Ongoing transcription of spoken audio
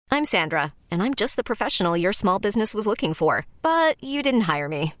I'm Sandra, and I'm just the professional your small business was looking for. But you didn't hire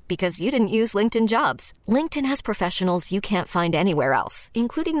me because you didn't use LinkedIn Jobs. LinkedIn has professionals you can't find anywhere else,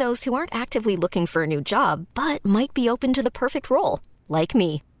 including those who aren't actively looking for a new job, but might be open to the perfect role, like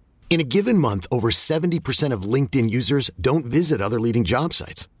me. In a given month, over 70% of LinkedIn users don't visit other leading job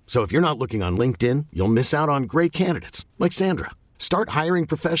sites. So if you're not looking on LinkedIn, you'll miss out on great candidates like Sandra. Start hiring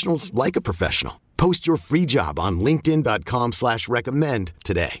professionals like a professional. Post your free job on linkedin.com/recommend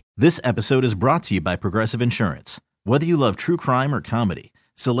today. This episode is brought to you by Progressive Insurance. Whether you love true crime or comedy,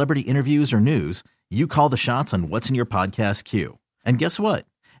 celebrity interviews or news, you call the shots on what's in your podcast queue. And guess what?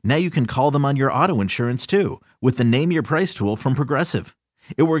 Now you can call them on your auto insurance too with the Name Your Price tool from Progressive.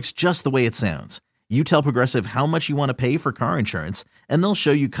 It works just the way it sounds. You tell Progressive how much you want to pay for car insurance, and they'll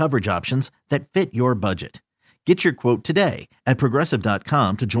show you coverage options that fit your budget. Get your quote today at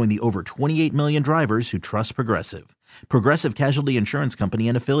Progressive.com to join the over 28 million drivers who trust Progressive. Progressive Casualty Insurance Company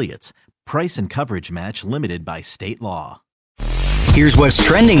and Affiliates. Price and coverage match limited by state law. Here's what's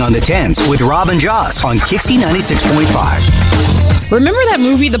trending on the 10s with Rob and Joss on Kixie 96.5. Remember that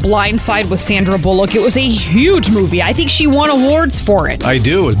movie, The Blind Side, with Sandra Bullock? It was a huge movie. I think she won awards for it. I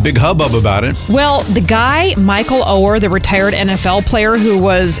do. It was a big hubbub about it. Well, the guy, Michael Oher, the retired NFL player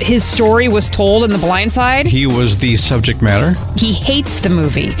his story was told in The Blind Side. He was the subject matter. He hates the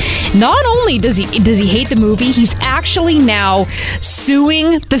movie. Not only does he hate the movie, he's actually now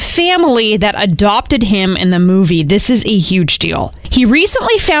suing the family that adopted him in the movie. This is a huge deal. He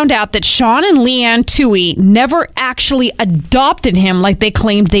recently found out that Sean and Leanne Toohey never actually adopted him like they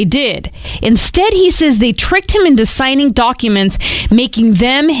claimed they did. Instead, he says they tricked him into signing documents, making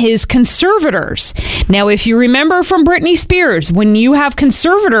them his conservators. Now, if you remember from Britney Spears, when you have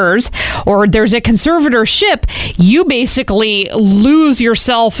conservators or there's a conservatorship, you basically lose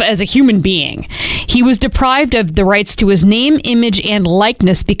yourself as a human being. He was deprived of the rights to his name, image, and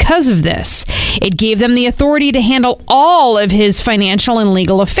likeness because of this. It gave them the authority to handle all of his financial and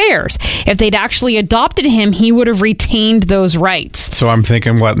legal affairs. If they'd actually adopted him, he would have retained those rights. So I'm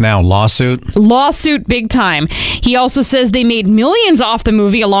thinking, what now? Lawsuit? Lawsuit big time. He also says they made millions off the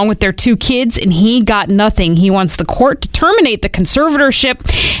movie along with their 2 kids, and he got nothing. He wants the court to terminate the conservatorship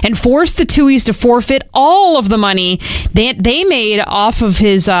and force the Tooheys to forfeit all of the money they made off of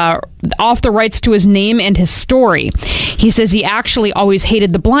his off the rights to his name and his story. He says he actually always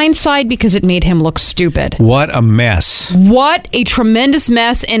hated The Blind Side because it made him look stupid. What a mess. What a tremendous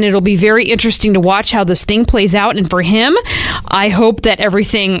mess, and it'll be very interesting to watch how this thing plays out. And for him, I hope that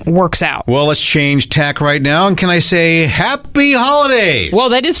everything works out. Well, let's change tack right now. And can I say happy holidays? Well,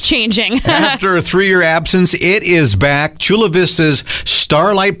 that is changing. After a 3-year absence, it is back. Chula Vista's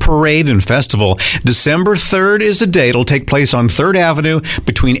Starlight Parade and Festival. December 3rd is the day. It'll take place on 3rd Avenue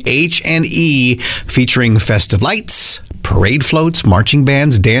between H and E, featuring festive lights, parade floats, marching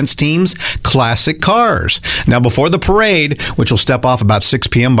bands, dance teams, classic cars. Now, before the parade, which will step off about 6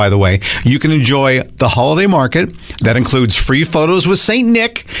 p.m., by the way, you can enjoy the holiday market. That includes free photos with St.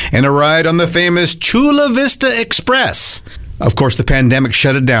 Nick and a ride on the famous Chula Vista Express. Of course, the pandemic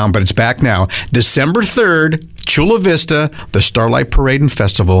shut it down, but it's back now. December 3rd, Chula Vista, the Starlight Parade and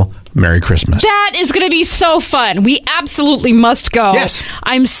Festival. Merry Christmas. That is going to be so fun. We absolutely must go. Yes.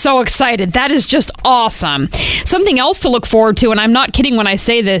 I'm so excited. That is just awesome. Something else to look forward to, and I'm not kidding when I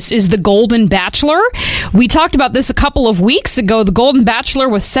say this, is the Golden Bachelor. We talked about this a couple of weeks ago. The Golden Bachelor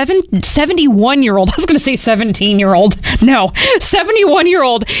with 71-year-old, I was going to say 17-year-old. No,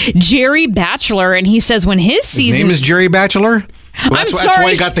 71-year-old Jerry Bachelor, and he says when his season... His name is Jerry Bachelor? Well, that's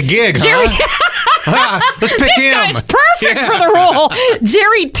why he got the gig, Jerry... huh? Let's pick him. Guy's perfect for the role.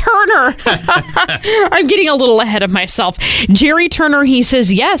 Jerry Turner. I'm getting a little ahead of myself. Jerry Turner, he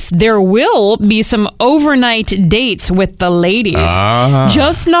says, yes, there will be some overnight dates with the ladies.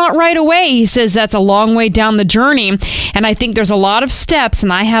 Just not right away. He says that's a long way down the journey. And I think there's a lot of steps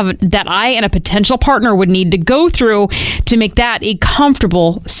and I and a potential partner would need to go through to make that a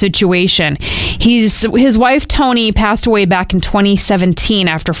comfortable situation. His wife, Tony, passed away back in 2017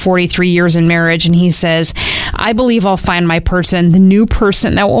 after 43 years in marriage. And he says, I believe I'll find my person, the new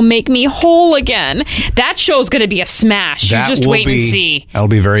person that will make me whole again. That show's going to be a smash. You just wait and see. That'll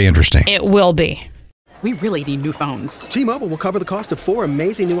be very interesting. It will be. We really need new phones. T-Mobile will cover the cost of 4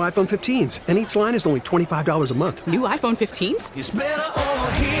 amazing new iPhone 15s, and each line is only $25 a month. New iPhone 15s? It's better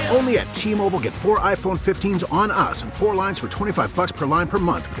over here. Only at T-Mobile, get 4 iPhone 15s on us and 4 lines for $25 per line per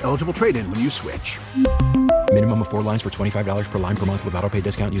month with eligible trade-in when you switch. Minimum of 4 lines for $25 per line per month with autopay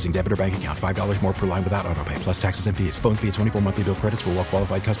discount using debit or bank account. $5 more per line without autopay, plus taxes and fees. Phone fee at 24 monthly bill credits for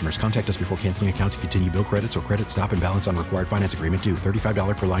well-qualified customers. Contact us before canceling account to continue bill credits or credit stop and balance on required finance agreement due.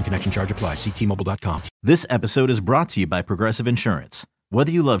 $35 per line connection charge applies. See T-Mobile.com. This episode is brought to you by Progressive Insurance.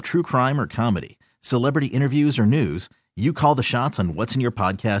 Whether you love true crime or comedy, celebrity interviews or news, you call the shots on what's in your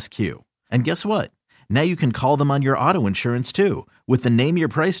podcast queue. And guess what? Now you can call them on your auto insurance too with the Name Your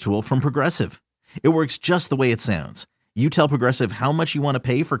Price tool from Progressive. It works just the way it sounds. You tell Progressive how much you want to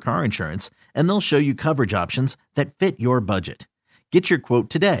pay for car insurance, and they'll show you coverage options that fit your budget. Get your quote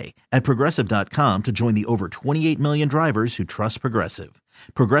today at Progressive.com to join the over 28 million drivers who trust Progressive.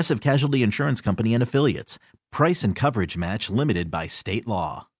 Progressive Casualty Insurance Company and Affiliates. Price and coverage match limited by state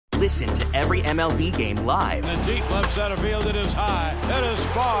law. Listen to every MLB game live. In the deep left center field, it is high, it is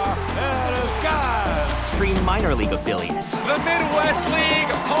far, it is gone. Stream minor league affiliates. The Midwest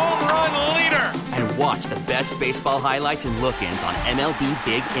League home run leader. And watch the best baseball highlights and look-ins on MLB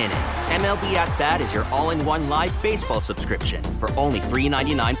Big Inning. MLB At Bat is your all-in-one live baseball subscription for only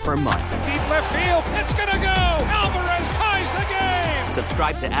 $3.99 per month. Deep left field, it's gonna go. Alvarez ties the game.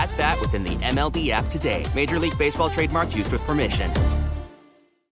 Subscribe to At Bat within the MLB app today. Major League Baseball trademarks used with permission.